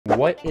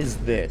What is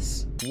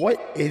this?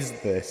 What is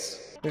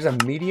this? There's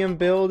a medium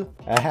build,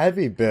 a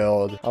heavy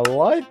build, a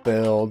light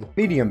build.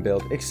 Medium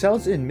build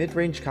excels in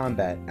mid-range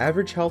combat,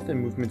 average health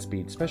and movement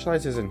speed,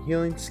 specializes in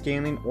healing,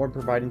 scaling, or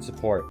providing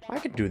support. I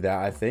could do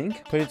that, I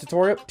think. Play a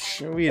tutorial?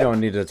 Psh, we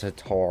don't need a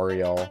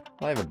tutorial.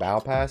 I have a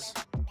battle pass.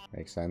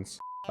 Makes sense.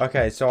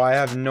 Okay, so I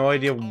have no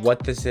idea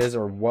what this is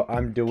or what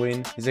I'm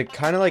doing. Is it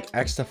kind of like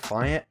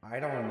X-Defiant? I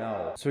don't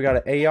know. So we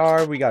got an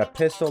AR, we got a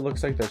pistol.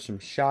 Looks like there's some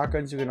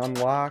shotguns you can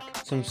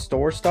unlock. Some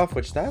store stuff,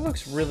 which that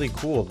looks really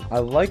cool. I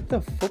like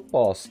the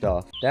football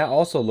stuff. That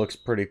also looks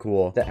pretty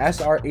cool. The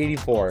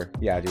SR-84.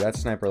 Yeah, dude, that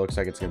sniper looks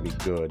like it's gonna be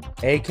good.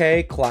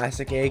 AK,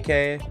 classic AK.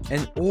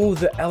 And oh,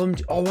 the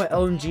LMG. Oh, what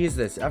LMG is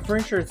this? I'm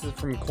pretty sure it's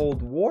from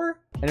Cold War.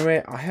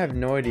 Anyway, I have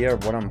no idea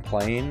what I'm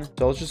playing,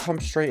 so let's just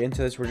jump straight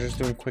into this. We're just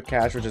doing quick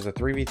cash, which is a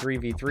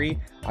 3v3v3.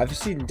 I've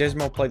seen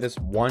Dismo play this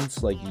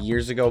once, like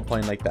years ago,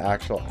 playing like the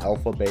actual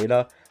alpha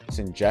beta. I've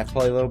seen Jeff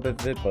play a little bit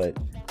of it, but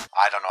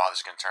I don't know how this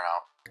is gonna turn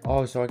out.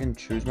 Oh, so I can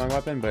choose my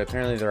weapon, but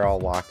apparently they're all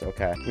locked.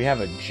 Okay, we have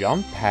a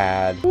jump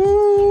pad.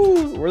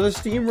 Woo! We're the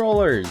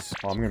steamrollers.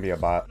 Oh, I'm gonna be a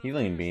bot.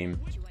 Healing beam.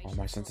 Oh,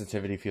 my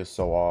sensitivity feels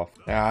so off.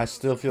 Yeah, it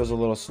still feels a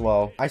little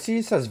slow. I see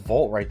it says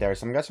Volt right there,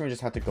 so I'm guessing we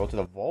just have to go to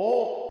the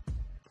Volt.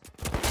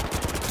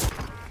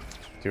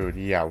 Dude,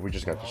 yeah, we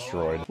just got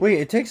destroyed. Wait,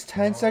 it takes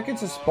 10 seconds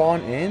to spawn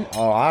in?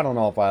 Oh, I don't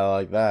know if I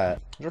like that.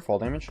 Is there fall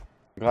damage?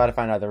 I'm glad to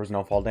find out there was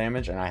no fall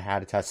damage, and I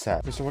had a test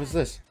set. So what is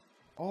this?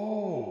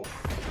 Oh.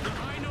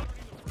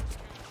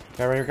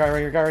 Guy right here, guy right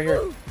here, guy right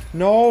here.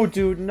 No,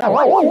 dude,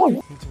 no.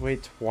 Need to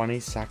wait 20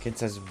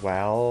 seconds as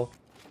well.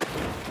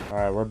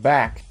 Alright, we're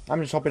back.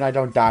 I'm just hoping I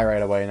don't die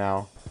right away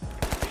now.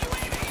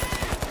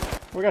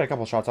 We got a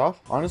couple shots off.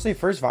 Honestly,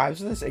 first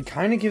vibes of this, it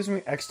kind of gives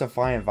me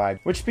X-Defiant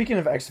vibe. Which, speaking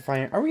of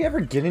X-Defiant, are we ever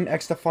getting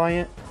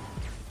X-Defiant?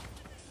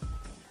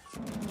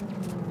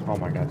 Oh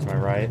my god, to my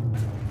right.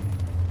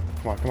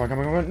 Come on, come on, come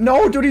on, come on.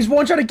 No, dude, he's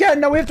one shot again.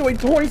 Now we have to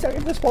wait 20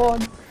 seconds to spawn.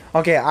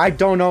 Okay, I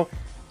don't know.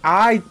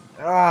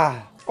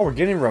 Oh, we're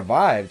getting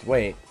revived.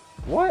 Wait,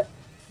 what?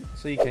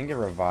 So you can get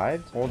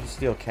revived? Hold the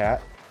steel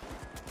cat.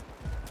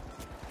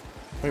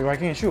 Wait, why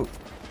can't I shoot?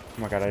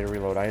 Oh my god, I had to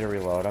reload. I had to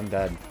reload. I'm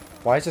dead.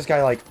 Why is this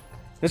guy like...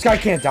 This guy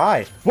can't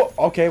die. Whoa,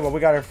 okay, well, we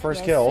got our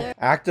first kill. Sir.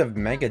 Active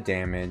mega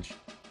damage.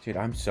 Dude,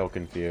 I'm so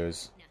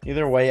confused.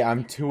 Either way,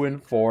 I'm 2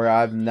 and 4.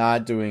 I'm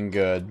not doing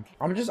good.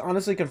 I'm just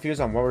honestly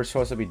confused on what we're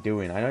supposed to be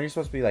doing. I know you're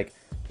supposed to be, like,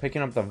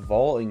 picking up the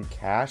vault in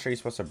cash. Are you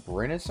supposed to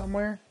bring it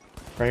somewhere?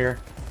 Right here.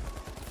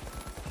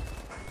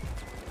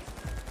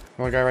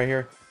 Come on, guy right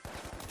here.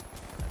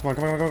 Come on,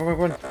 come on, come on, come on,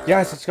 come on.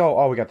 Yes, let's go.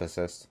 Oh, we got the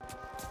assist.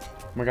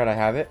 Oh my god, I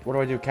have it. What do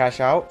I do? Cash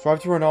out? So I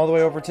have to run all the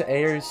way over to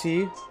A or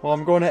C? Well,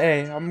 I'm going to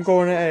A. I'm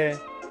going to A.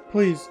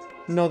 Please.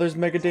 No, there's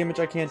mega damage.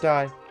 I can't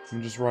die.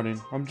 I'm just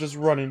running. I'm just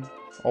running.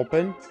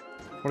 Open.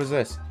 What is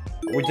this?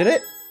 We did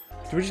it?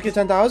 Did we just get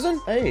 10,000?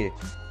 Hey.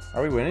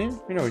 Are we winning?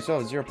 You know, we still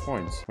have 0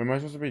 points. Am I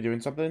supposed to be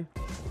doing something?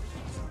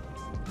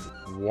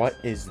 What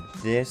is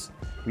this?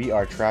 We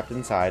are trapped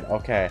inside.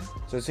 Okay.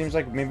 So it seems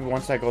like maybe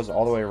once that goes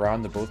all the way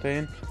around the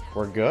butane,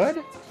 we're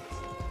good?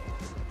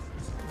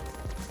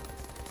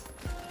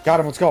 Got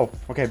him. Let's go.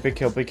 Okay, big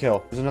kill, big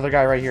kill. There's another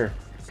guy right here.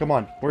 Come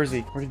on. Where is he?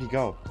 Where did he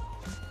go?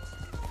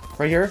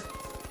 Right here.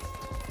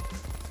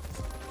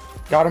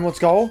 Got him. Let's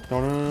go.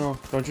 No, no, no, no.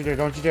 Don't you dare.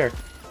 Don't you dare.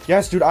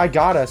 Yes, dude. I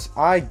got us.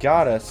 I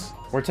got us.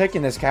 We're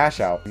taking this cash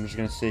out. I'm just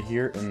going to sit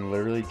here and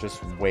literally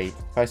just wait.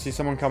 If I see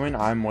someone coming,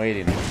 I'm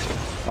waiting.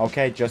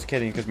 Okay, just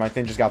kidding, because my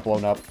thing just got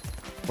blown up.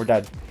 We're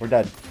dead. We're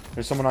dead.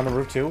 There's someone on the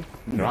roof, too.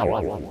 No.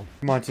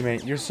 Come on,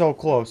 teammate. You're so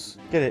close.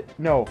 Get it.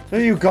 No.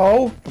 There you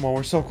go. Come on.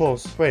 We're so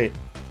close. Wait.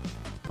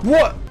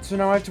 What? So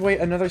now I have to wait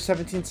another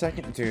 17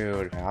 seconds?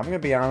 Dude, I'm gonna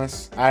be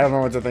honest. I don't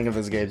know what to think of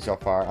this game so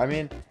far. I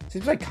mean,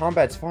 seems like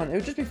combat's fun. It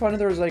would just be fun if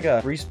there was like a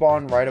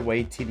respawn right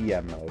away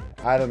TDM mode.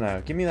 I don't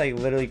know. Give me like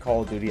literally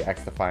Call of Duty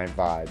X-Defiant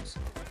vibes.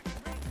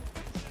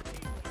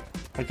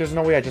 Like there's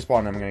no way I just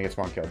spawned and I'm gonna get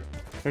spawn killed.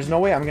 There's no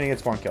way I'm gonna get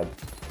spawn killed.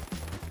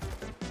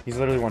 He's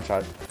literally one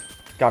shot.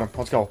 Got him.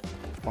 Let's go.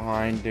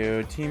 Behind,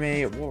 dude.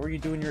 Teammate, what were you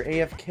doing? You're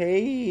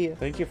AFK.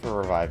 Thank you for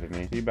reviving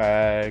me.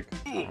 Teabag.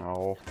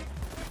 Ow.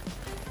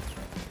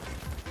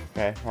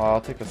 Okay, well,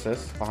 I'll take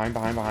assist. Behind,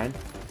 behind, behind.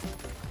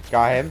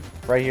 Got him.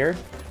 Right here.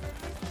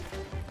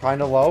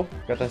 Kinda low.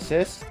 Got the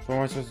assist. What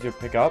am I supposed to do?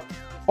 Pick up?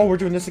 Oh, we're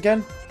doing this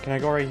again? Can I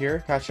go right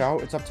here? Cash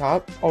out. It's up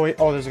top. Oh, wait.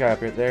 Oh, there's a guy up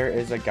here. There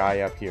is a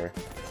guy up here.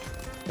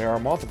 There are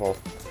multiple.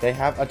 They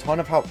have a ton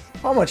of health.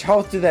 How much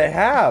health do they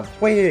have?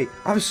 Wait.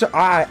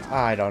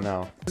 I don't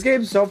know. This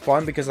game's so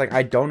fun because, like,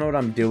 I don't know what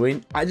I'm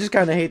doing. I just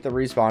kind of hate the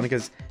respawn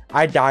because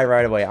I die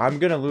right away. I'm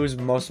gonna lose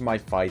most of my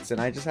fights, and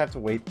I just have to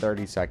wait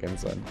 30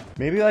 seconds. And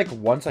maybe, like,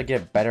 once I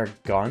get better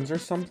guns or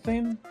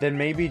something, then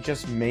maybe,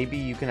 just maybe,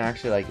 you can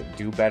actually, like,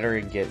 do better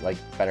and get, like,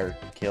 better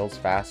kills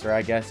faster,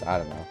 I guess. I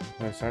don't know.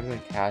 So I started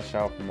to cash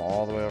out from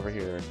all the way over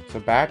here. So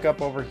back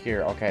up over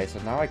here. Okay, so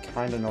now I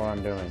kind of know what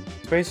I'm doing.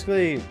 It's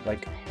basically,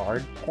 like,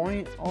 hard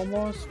point,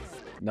 almost.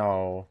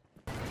 No.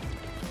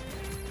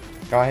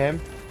 Got him.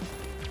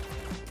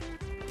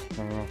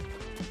 No, no, no.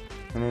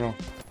 No, no, no.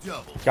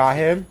 Got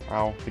him.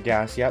 Oh, the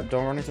gas. Yep,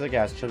 don't run into the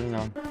gas. Children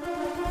know.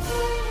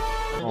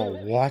 Oh,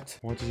 what?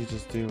 What did you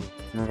just do?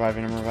 I'm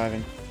reviving. I'm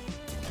reviving.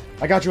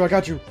 I got you. I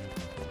got you.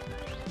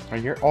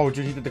 Right here. Oh,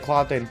 dude, he did the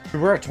cloud thing.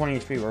 We're at 20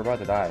 HP. We're about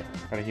to die.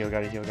 Gotta heal.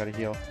 Gotta heal. Gotta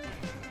heal.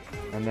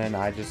 And then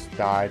I just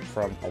died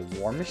from a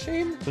war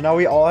machine. So now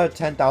we all have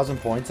 10,000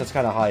 points. That's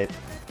kind of hype.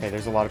 Okay,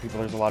 there's a lot of people.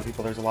 There's a lot of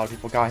people. There's a lot of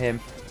people. Got him.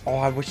 Oh,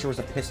 I wish there was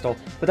a pistol.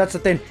 But that's the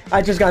thing.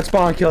 I just got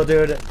spawn killed,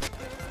 dude.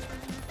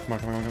 Come on,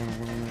 come on, come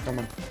on, come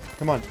on,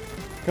 come on,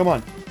 come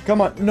on,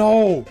 come on.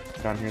 No!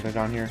 They're down here. They're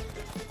down here.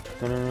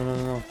 No, no, no, no,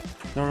 no,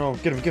 no, no.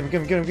 Get him, get him,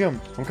 get him, get him, get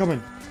him. I'm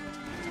coming.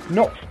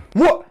 No.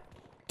 What?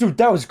 Dude,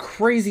 that was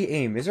crazy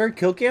aim. Is there a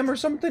kill cam or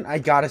something? I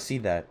gotta see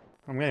that.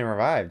 I'm getting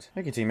revived.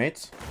 Thank you,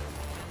 teammates.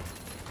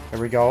 There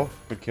we go.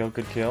 Good kill,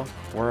 good kill.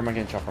 Where am I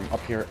getting shot from?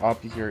 Up here,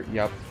 up here.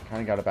 Yep.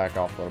 Kind of got to back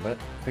off a little bit.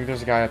 I think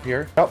there's a guy up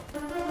here. Yep.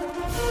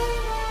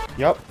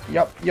 Yep,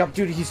 yep, yep.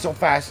 Dude, he's so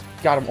fast.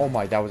 Got him. Oh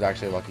my, that was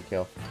actually a lucky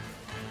kill.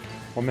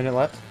 1 minute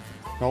left.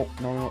 No,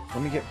 no, no.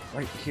 Let me get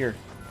right here.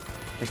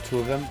 There's 2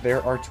 of them.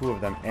 There are 2 of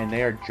them, and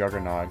they are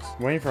juggernauts.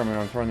 I'm waiting for him, and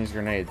I'm throwing these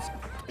grenades.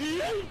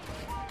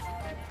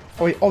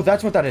 Oh, wait. Oh,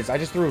 that's what that is. I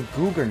just threw a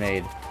goo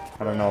grenade.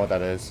 I don't know what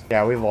that is.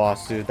 Yeah, we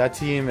lost, dude. That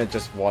team, it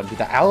just won. Dude,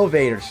 the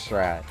elevator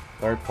strat.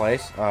 3rd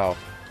place? Oh.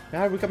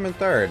 Yeah, we come in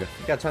 3rd.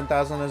 We got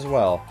 10,000 as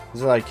well.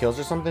 Is it like kills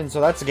or something?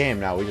 So that's a game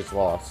now. We just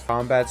lost.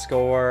 Combat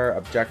score,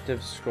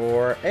 objective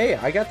score. Hey,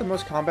 I got the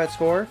most combat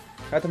score.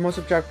 Got the most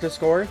objective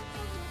score.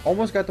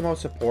 Almost got the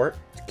most support.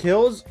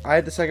 Kills, I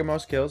had the 2nd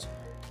most kills.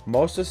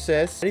 Most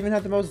assists. I even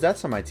had the most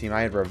deaths on my team.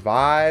 I had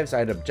revives. I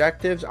had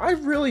objectives. I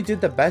really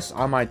did the best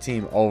on my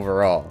team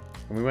overall.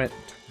 And we went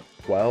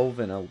 12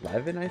 and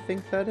 11, I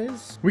think that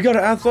is. We got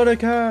an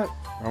athletic hat.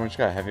 Oh, we just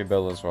got a heavy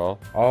build as well.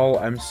 Oh,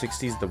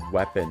 M60 is the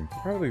weapon.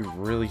 Probably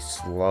really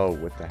slow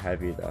with the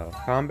heavy though.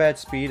 Combat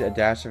speed, a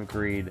dash of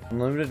greed.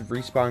 Unlimited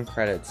respawn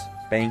credits.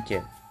 Bank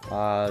it.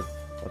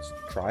 Let's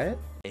try it.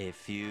 A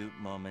few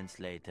moments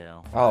later.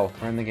 Oh,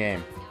 we're in the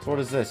game. So what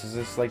is this? Is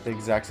this like the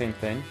exact same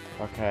thing?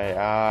 Okay,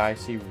 I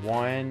see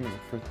 1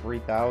 for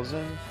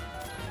 3,000.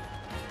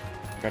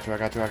 I got you, I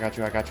got you, I got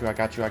you, I got you, I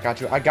got you, I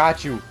got you, I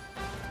got you.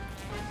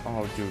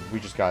 Oh, dude, we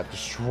just got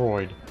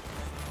destroyed.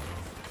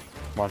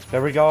 Come on,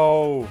 there we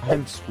go.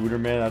 I'm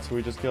Spooderman, that's who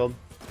we just killed.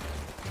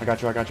 I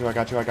got you, I got you, I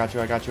got you, I got you,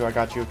 I got you, I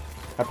got you.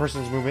 That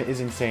person's movement is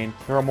insane.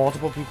 There are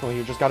multiple people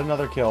here. Just got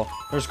another kill.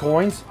 There's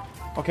coins.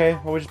 Okay,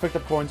 well, we just picked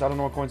up coins. I don't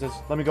know what coins is.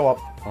 Let me go up.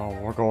 Oh,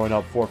 we're going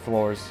up 4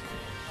 floors.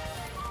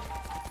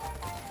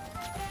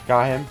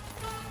 Got him.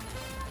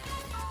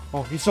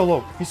 Oh, he's so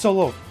low. He's so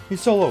low.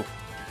 He's so low.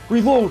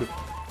 Reload.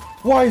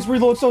 Why is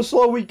reload so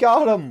slow? We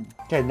got him.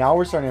 Okay, now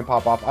we're starting to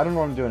pop off. I don't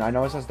know what I'm doing. I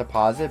know it says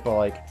deposit, but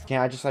like,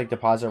 can't I just like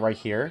deposit right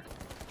here?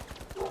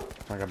 Oh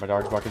my god, my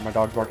dog's barking. My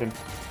dog's barking.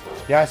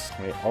 Yes.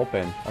 Wait,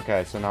 open.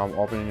 Okay, so now I'm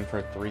opening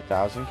for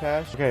 3,000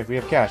 cash. Okay, we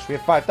have cash. We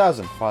have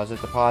 5,000.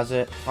 Deposit,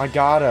 deposit. I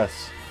got us.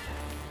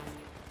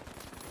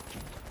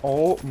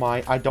 Oh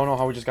my, I don't know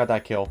how we just got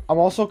that kill. I'm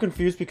also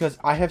confused because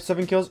I have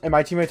 7 kills and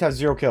my teammates have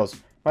 0 kills.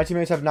 My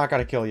teammates have not got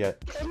a kill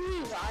yet.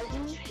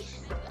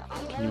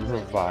 Can you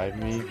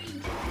revive me?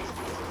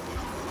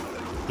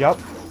 Yup.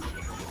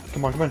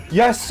 Come on, come on.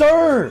 Yes,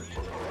 sir!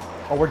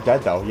 Oh, we're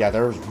dead though. Yeah,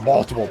 there's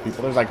multiple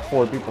people. There's like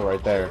 4 people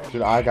right there.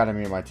 Dude, I got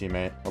me and my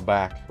teammate. We're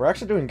back. We're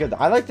actually doing good.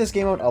 I like this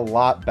game mode a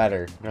lot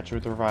better. I got you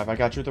with the revive. I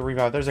got you with the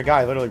revive. There's a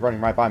guy literally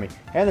running right by me.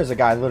 And there's a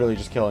guy literally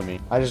just killing me.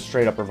 I just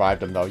straight up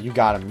revived him though. You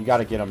got him. You got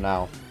to get him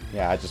now.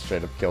 Yeah, I just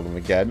straight up killed him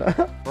again.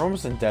 We're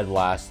almost in dead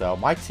last though.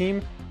 My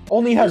team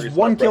only has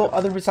 1 kill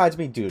other besides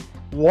me, dude.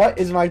 What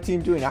is my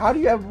team doing? How do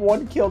you have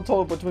 1 kill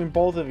total between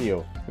both of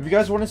you? If you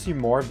guys want to see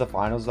more of the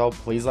finals though,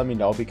 please let me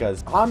know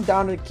because I'm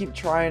down to keep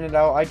trying it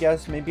out, I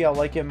guess. Maybe I'll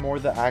like it more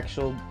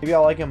maybe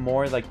I'll like it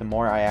more like the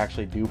more I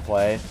actually do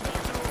play.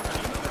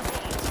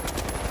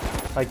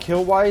 Like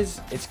kill wise,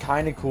 it's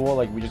kind of cool.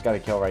 Like we just got a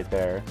kill right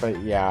there. But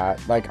yeah,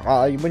 like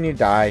when you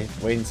die,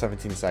 waiting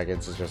 17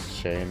 seconds is just a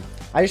shame.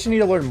 I just need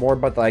to learn more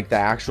about like the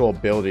actual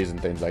abilities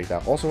and things like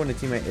that. Also, when a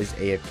teammate is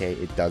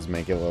AFK, it does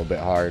make it a little bit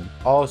hard.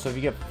 Oh, so if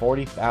you get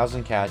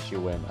 40,000 cash,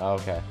 you win. Oh,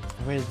 okay.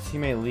 Wait, did the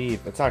teammate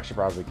leave? That's actually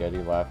probably good. He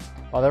left.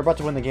 Oh, they're about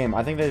to win the game.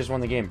 I think they just won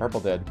the game.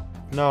 Purple did.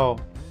 No.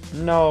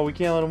 No, we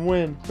can't let them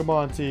win. Come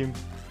on, team.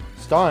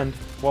 Stunned.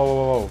 Whoa, whoa,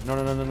 whoa, whoa. No,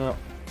 no, no, no, no.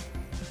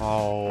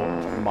 Oh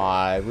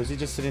my. Was he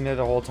just sitting there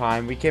the whole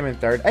time? We came in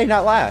 3rd. Hey,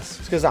 not last.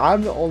 It's because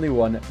I'm the only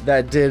one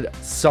that did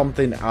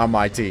something on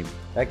my team.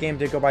 That game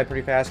did go by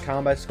pretty fast.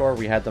 Combat score,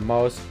 we had the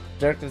most.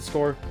 Objective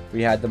score,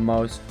 we had the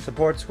most.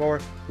 Support score,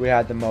 we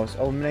had the most.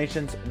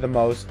 Eliminations, the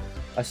most.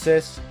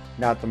 Assists,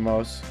 not the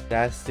most.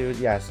 That's, dude,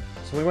 yes.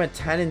 So we went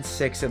 10 and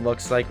 6, it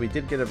looks like. We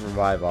did get a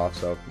revive off,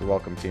 so you're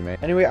welcome,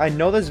 teammate. Anyway, I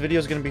know this video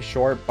is going to be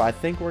short, but I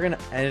think we're going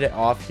to end it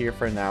off here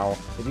for now.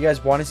 If you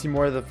guys want to see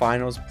more of the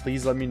finals,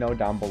 please let me know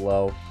down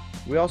below.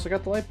 We also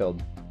got the light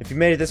build. If you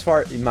made it this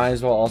far, you might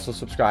as well also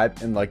subscribe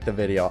and like the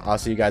video. I'll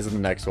see you guys in the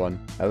next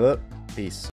one. Peace.